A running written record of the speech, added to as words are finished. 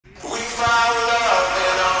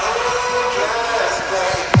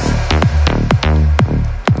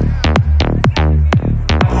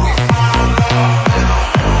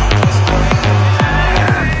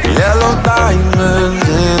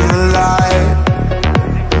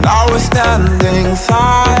standing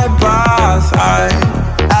side by side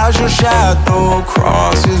as your shadow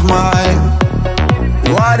crosses mine.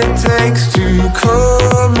 What it takes to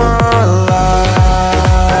come alive.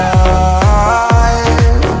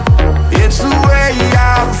 It's the way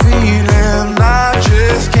I'm feeling, I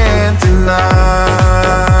just can't deny.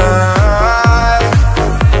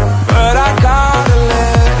 But I gotta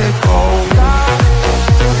let it go.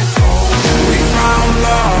 We found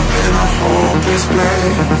love in a hopeless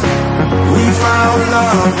place. We found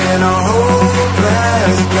love in a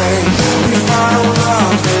hopeless place. We found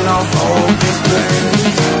love in a hopeless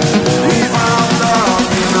place. We found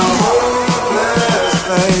love in a hopeless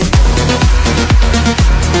place.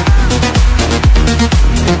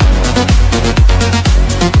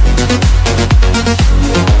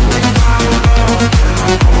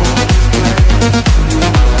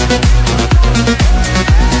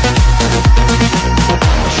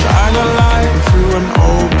 Shine a light through an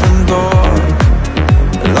open door.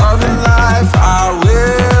 Love and light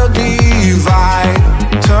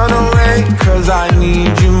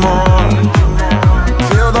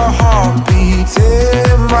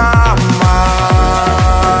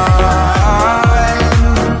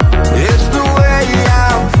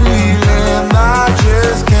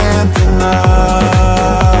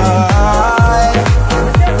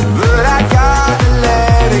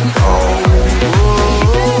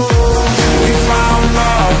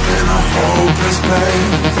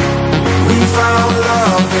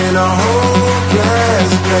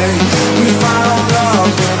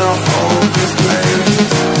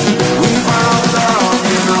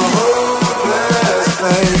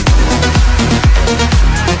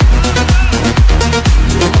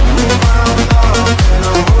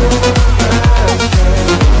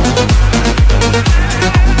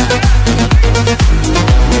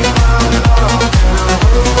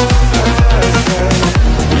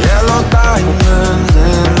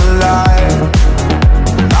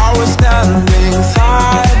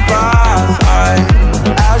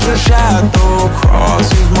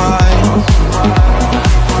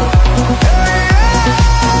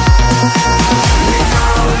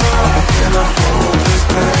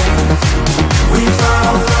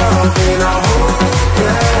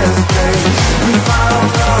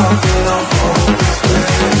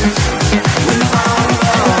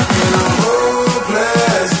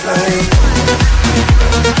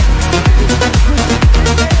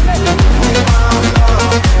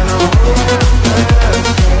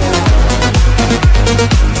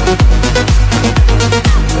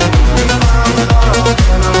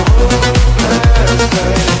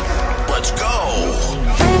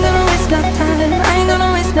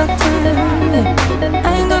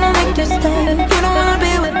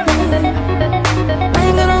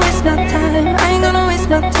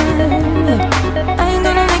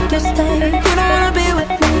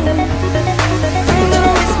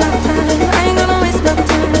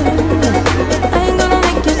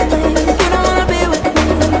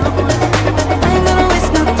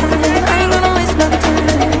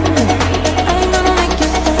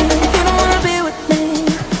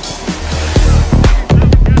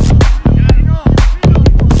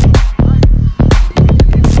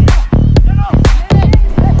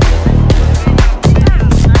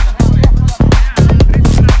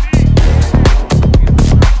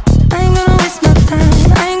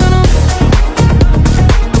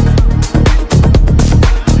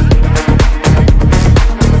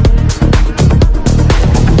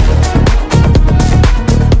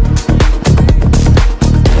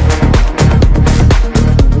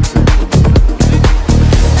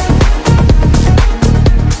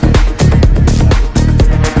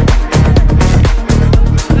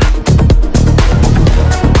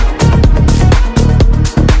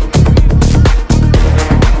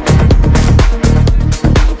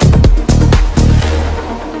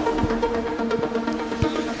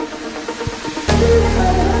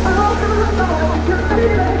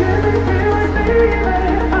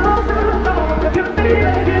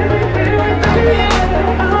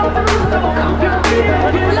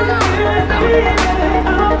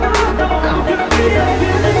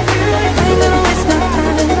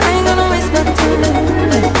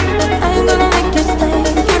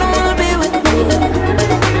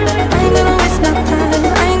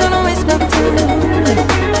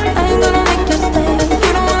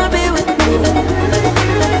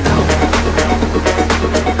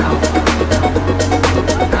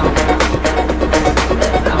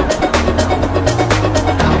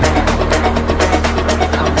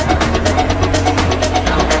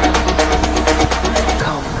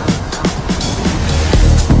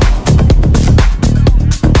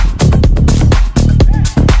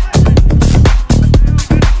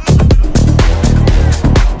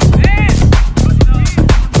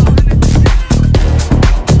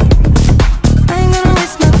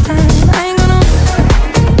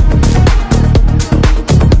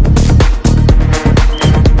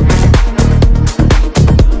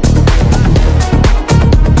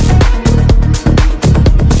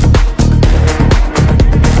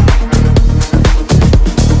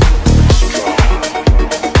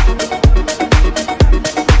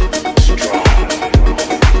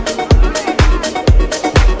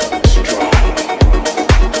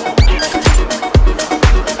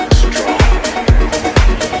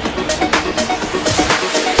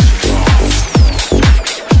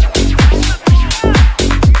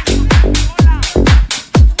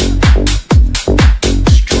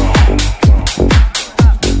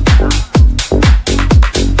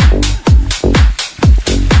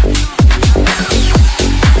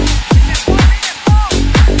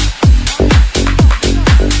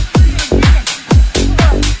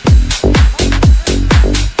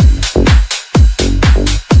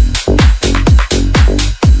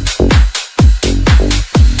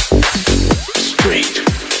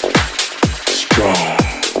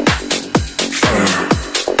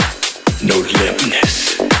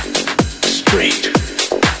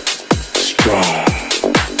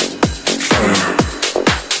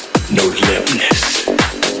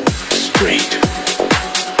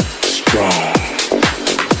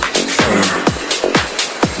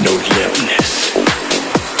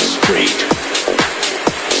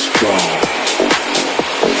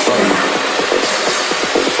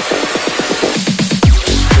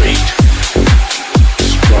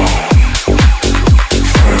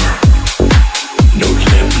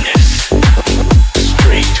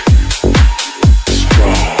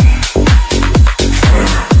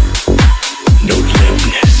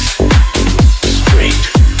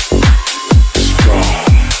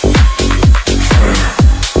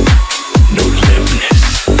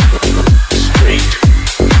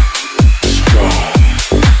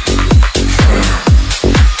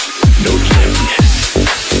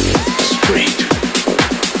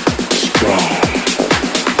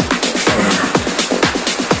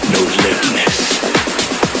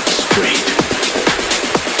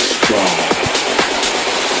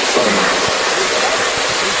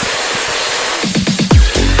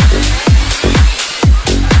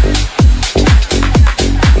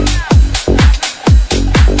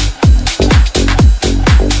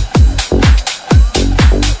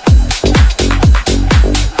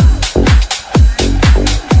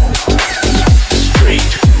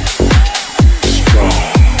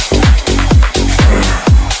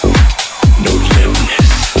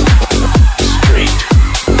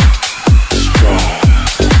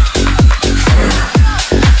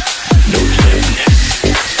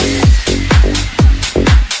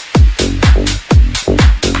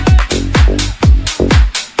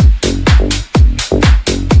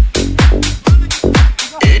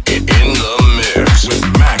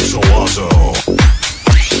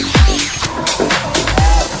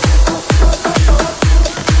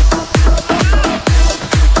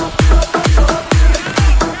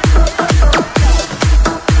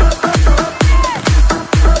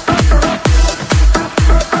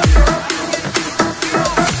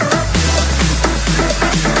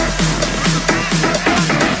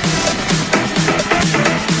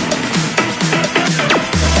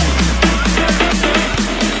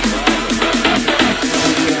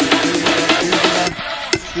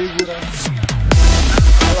σίγουρα.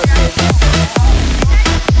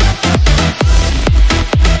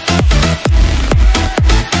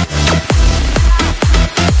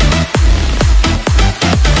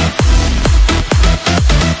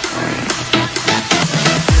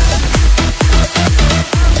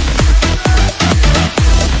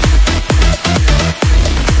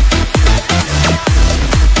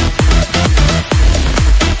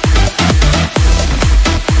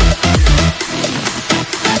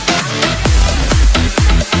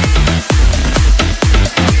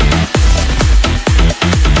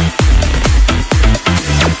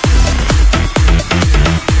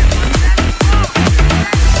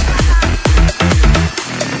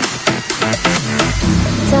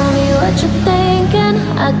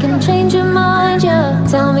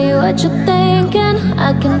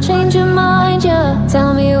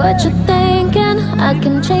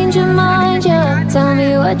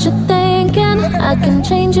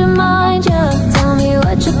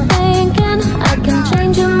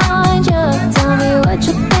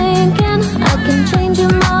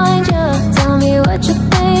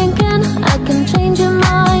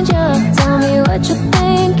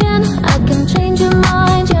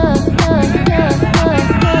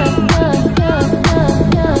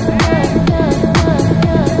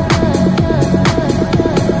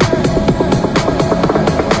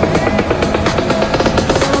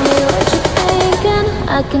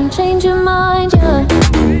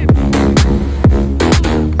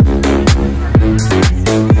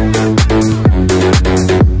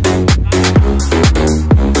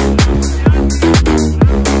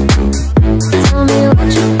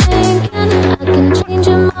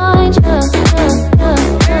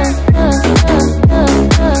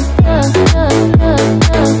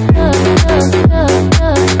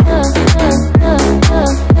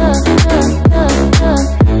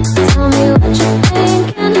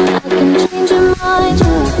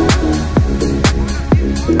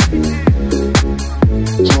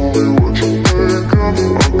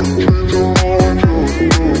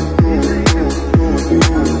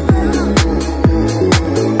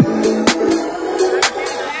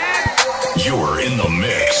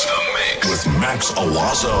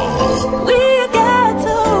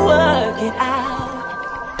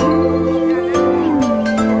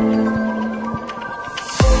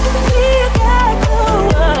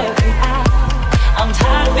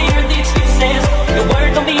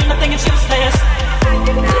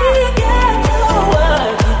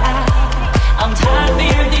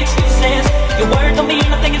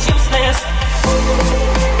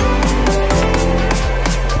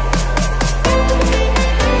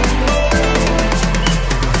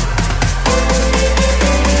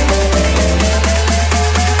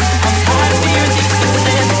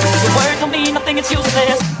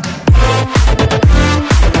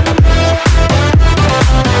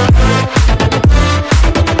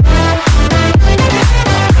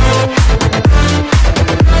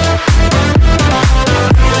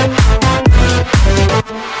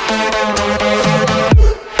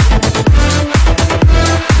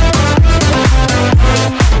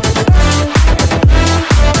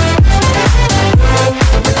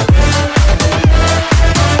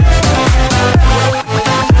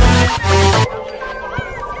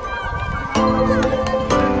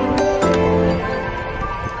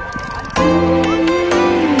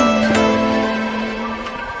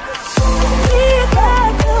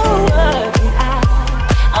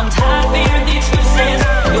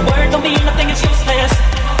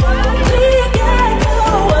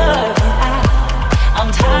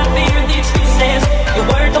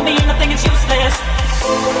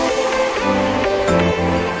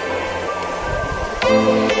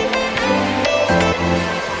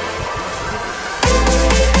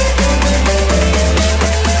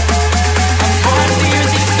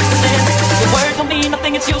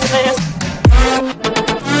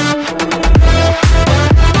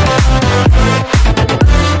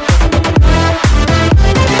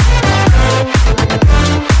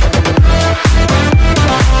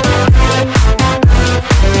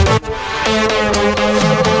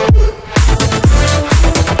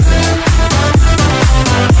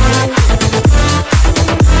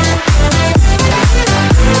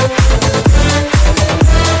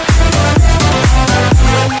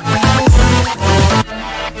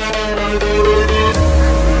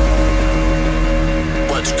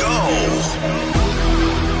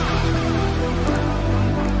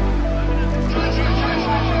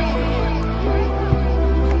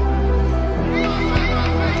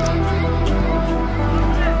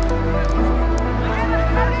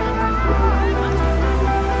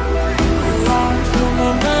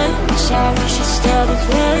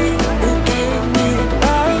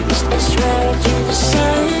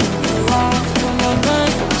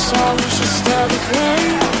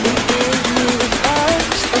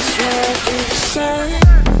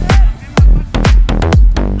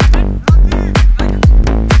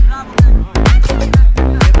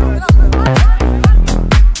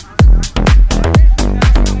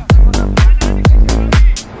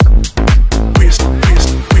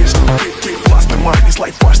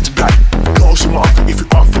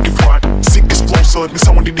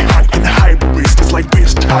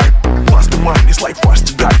 hype. Once the mind is like fast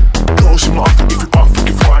to die. Close your mouth if you are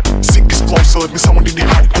fucking fine. Sick is close, so let me someone in the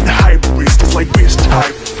hype. And the hype beast is like beast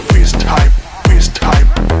hype. Beast hype, beast hype.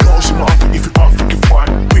 Close your mouth if you are fucking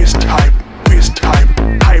fine. Beast hype, beast hype.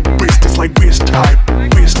 Hype beast is like beast hype.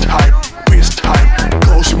 Beast hype, beast hype.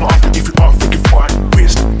 Close your mouth if you are fucking fine.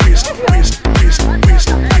 Beast, beast, beast, beast, beast,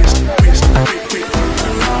 beast, beast, beast.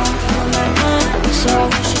 So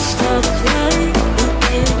she started playing. You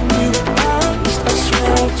gave me the best. I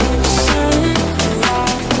swear I'll do the same.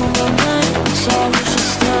 Alive for my name. So she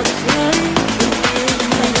started playing. You gave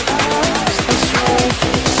me the best. I swear I'll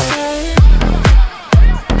do the same.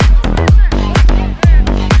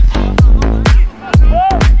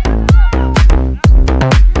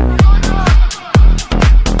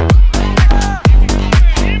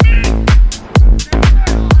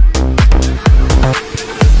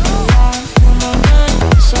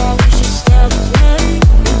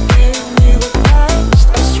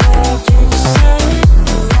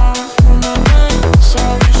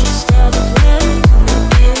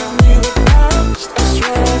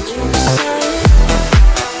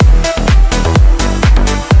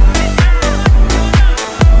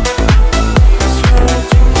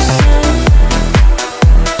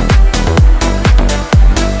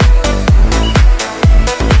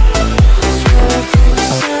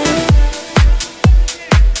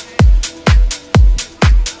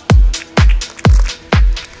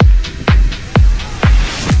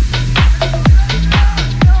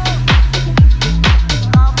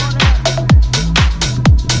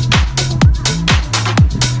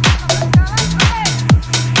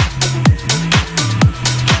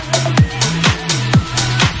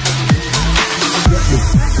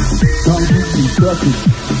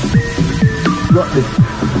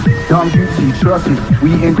 Trust me,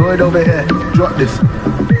 we eating good over here. Drop this,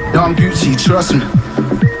 Dom Gucci, trust me.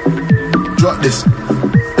 Drop this,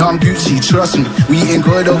 Dom Gucci, trust me. We eating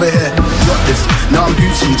good over here. Drop this, Dom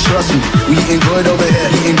Gucci, trust me. We eating good over here.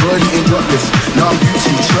 Eating good, eating. Drop this, Dom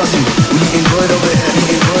Gucci, trust me. We eating good over here.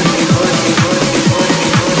 Eating good, eating good, eating good, eating good,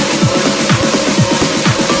 eating good.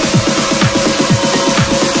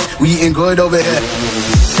 We eating good over here.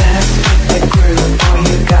 Dance with that groove, all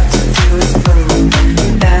you got to do is move.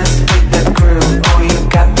 Dance with that groove, all you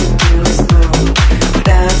got to do is move.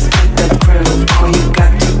 Dance with that groove, all you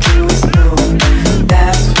got to do is move.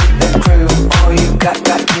 Dance with that groove, all you got to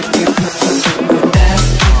do is move. Dance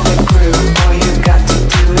with that groove, all you got to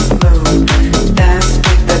do is move. Dance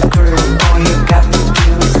with that groove, all you got to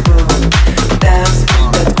do is move. Dance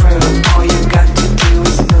with that groove, all you got to do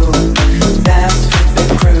is move. Dance with that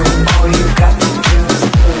groove, all you got to do is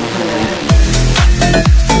move.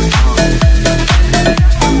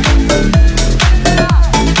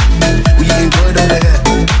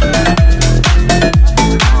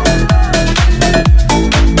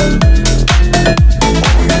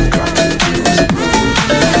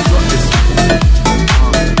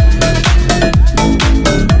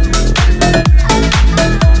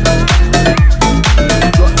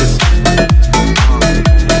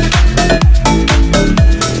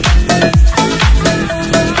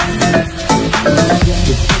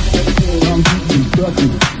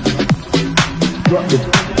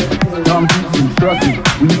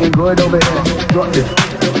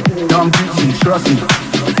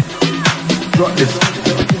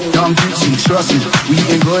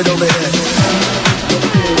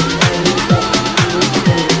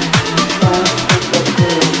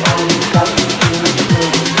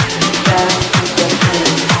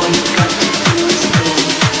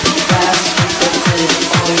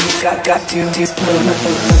 Got to just move.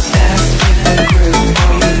 Dance with that groove,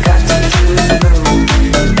 all you got to do is move.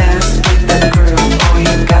 Dance with that groove, all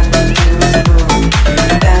you got to do is move.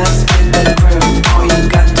 Dance with that groove, all you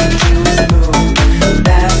got to do is move.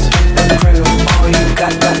 Dance with that groove, all you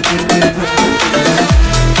got to do is move.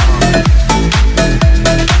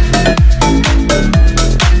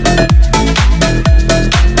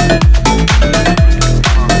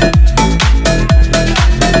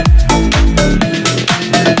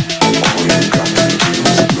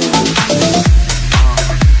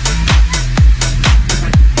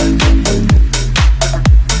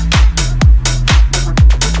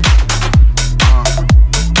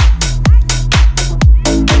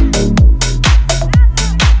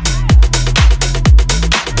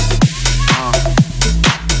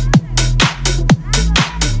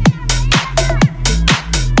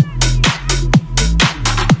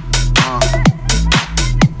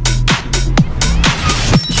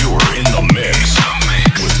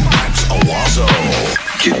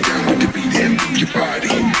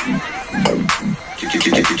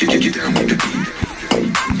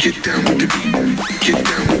 Get down with the beat.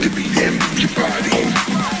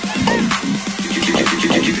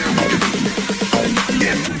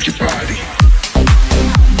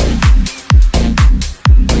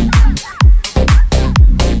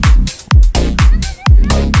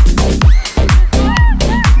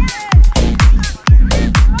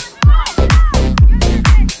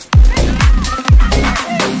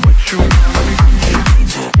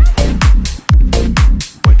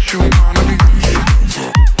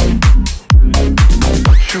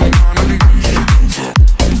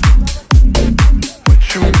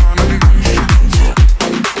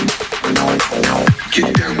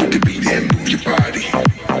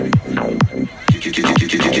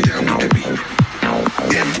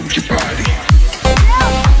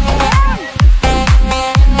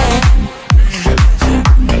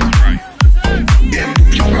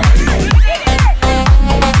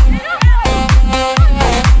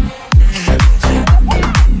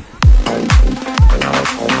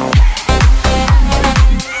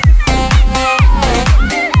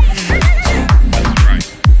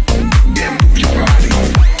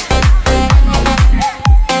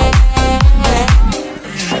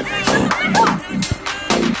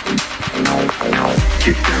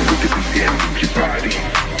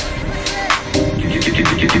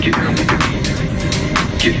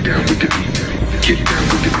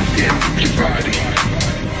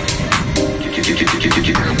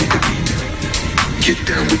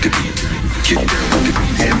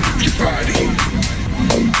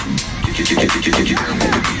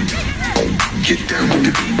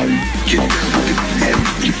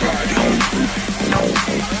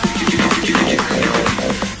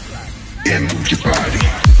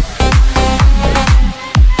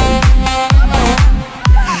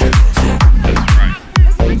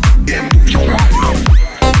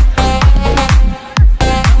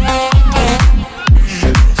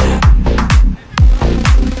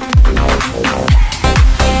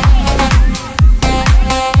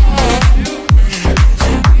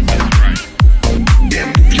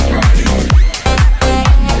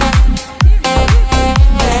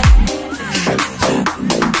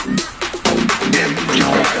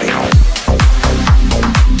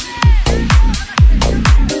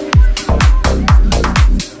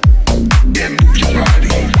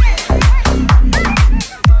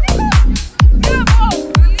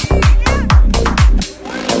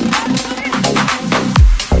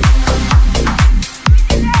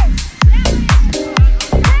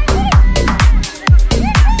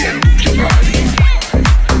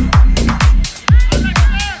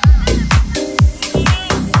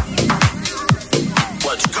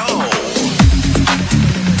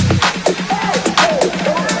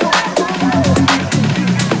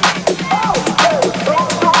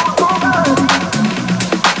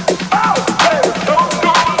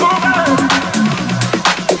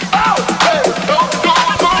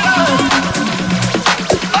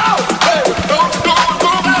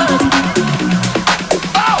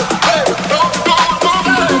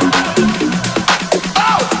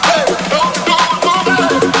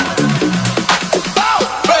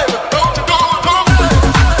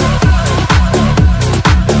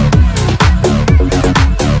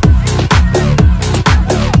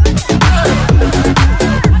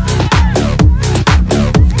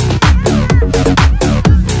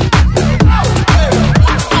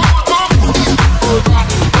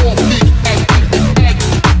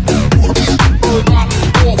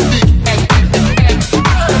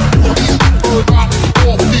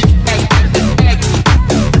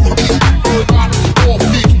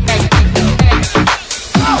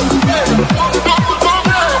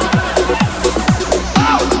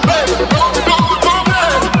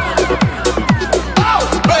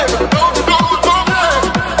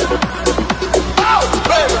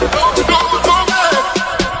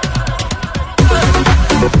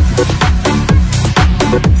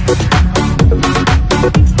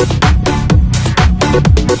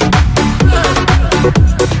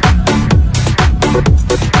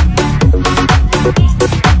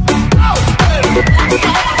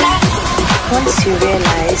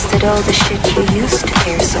 all the shit you used to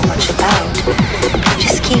care so much about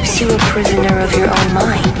just keeps you a prisoner of your own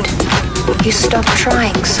mind. You stop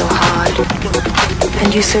trying so hard,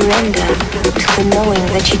 and you surrender to the knowing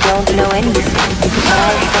that you don't know anything.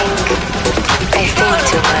 But I think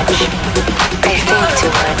too much. I think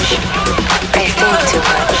too much. I think too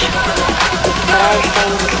much. But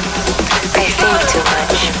I think too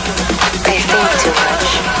much. I think too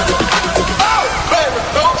much.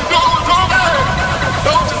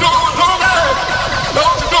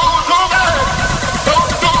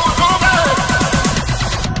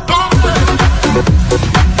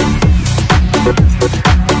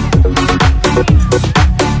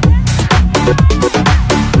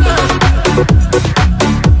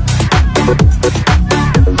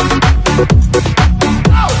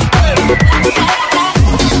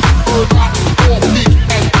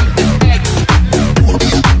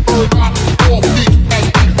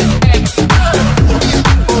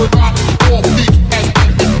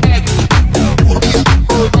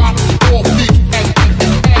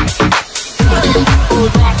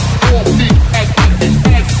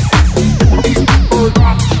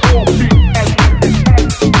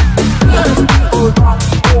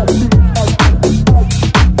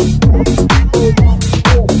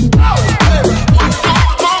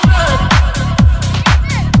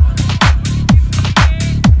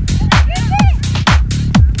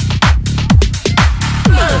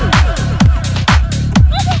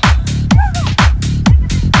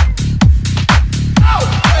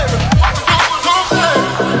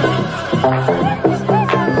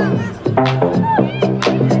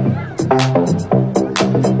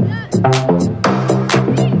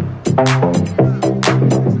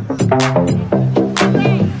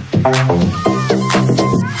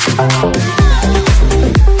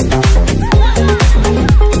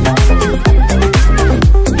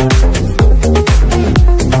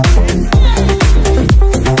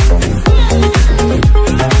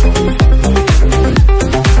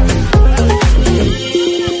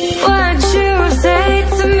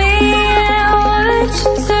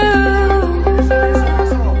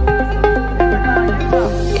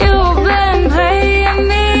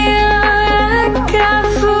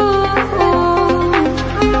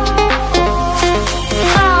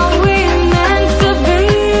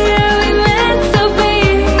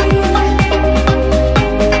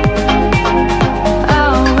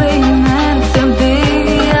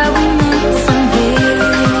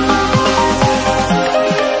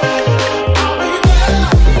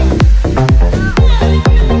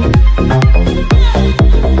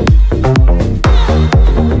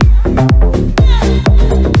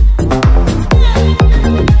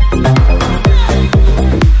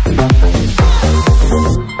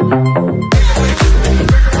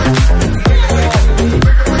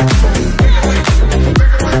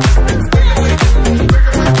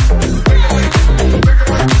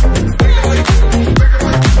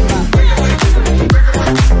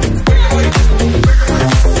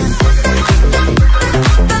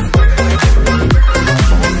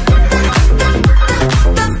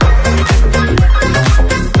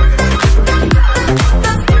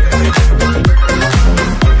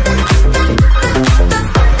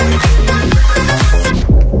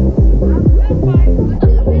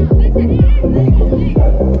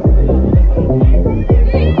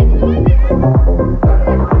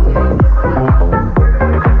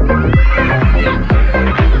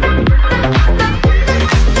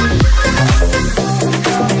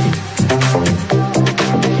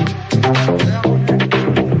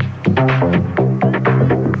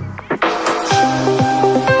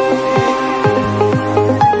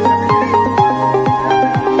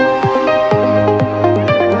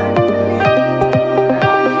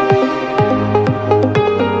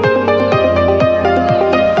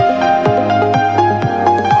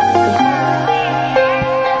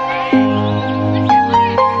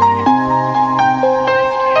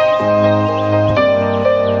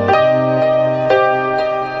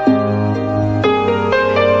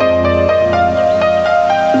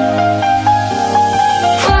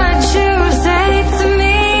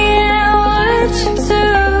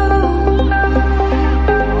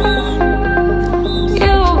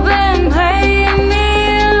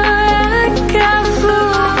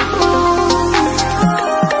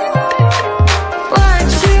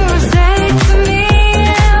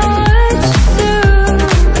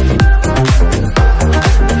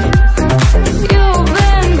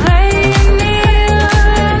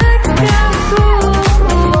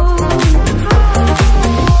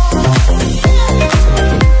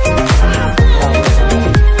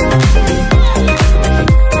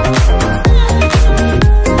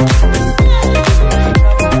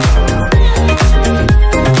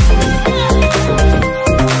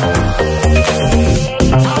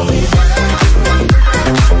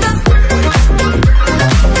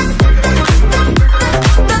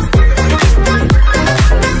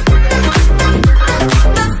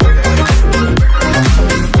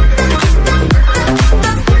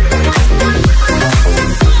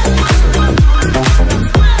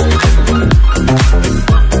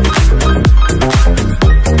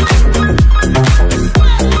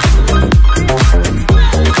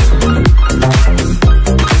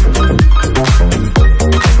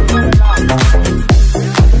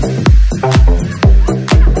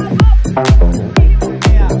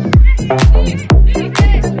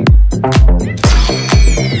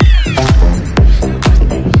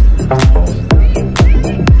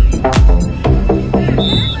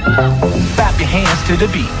 Clap your hands to the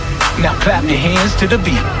beat. Now clap your hands to the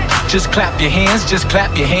beat. Just clap your hands, just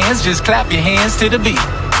clap your hands, just clap your hands to the beat.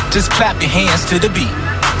 Just clap your hands to the beat.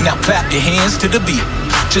 Now clap your hands to the beat.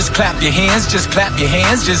 Just clap your hands, just clap your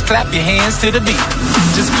hands, just clap your hands to the beat.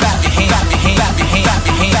 Just clap your hands, clap your hands, clap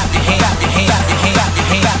your hands, clap your hands, clap your hands, clap your hands, clap your hands, clap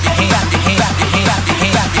your hands, clap your hands, clap your hands, clap your hands, clap your hands,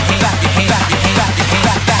 clap your hands, clap your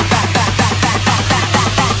hands, clap your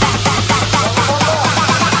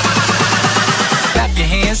hands, clap your hands, clap your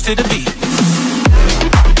hands to the beat.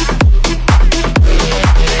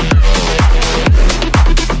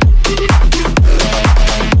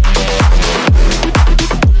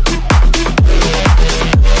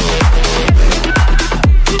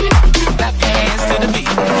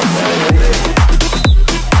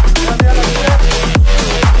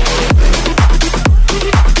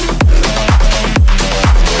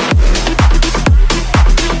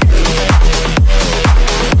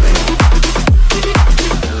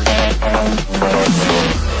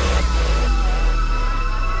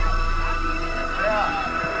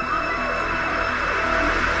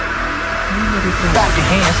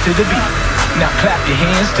 To the beat. Now clap your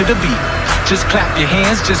hands to the beat. Just clap your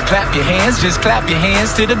hands, just clap your hands, just clap your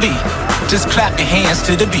hands to the beat. Just clap your hands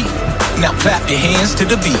to the beat. Now clap your hands to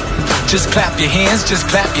the beat. Just clap your hands, just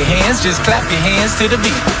clap your hands, just clap your hands to the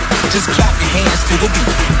beat. Just clap your hands to the beat.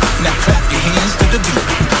 Now clap your hands to the beat.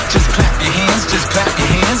 Just clap your hands, just clap your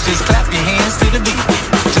hands, just clap your hands to the beat.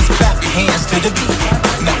 Just clap your hands to the beat.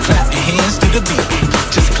 Now clap your hands to the beat.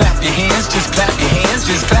 Just clap your hands, just clap your hands,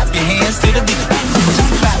 just clap your hands to the beat. Just clap your hands, clap your hands, clap your hands, clap your hands, clap your hands, clap your hands, clap your hands, clap your hands, clap your hands, clap your hands,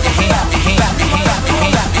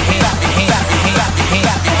 clap your hands,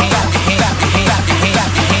 clap your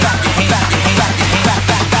hands, clap your hands, clap your hands,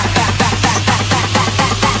 clap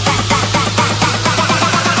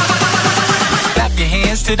your hands, clap your hands, clap your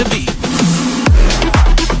hands to the beat.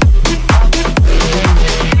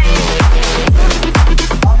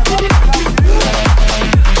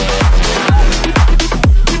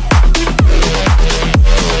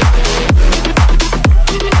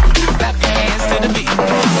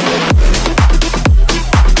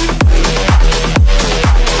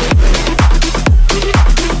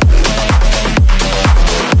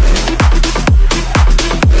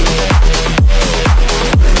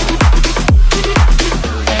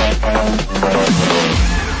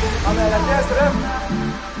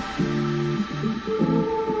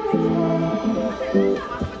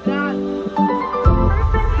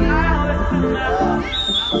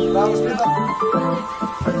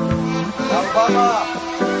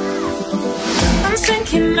 I'm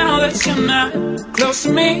thinking now that you're not close to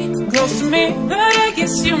me, but I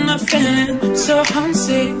guess you're not feeling so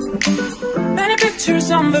homesick. Many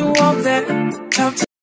pictures on the wall that talk to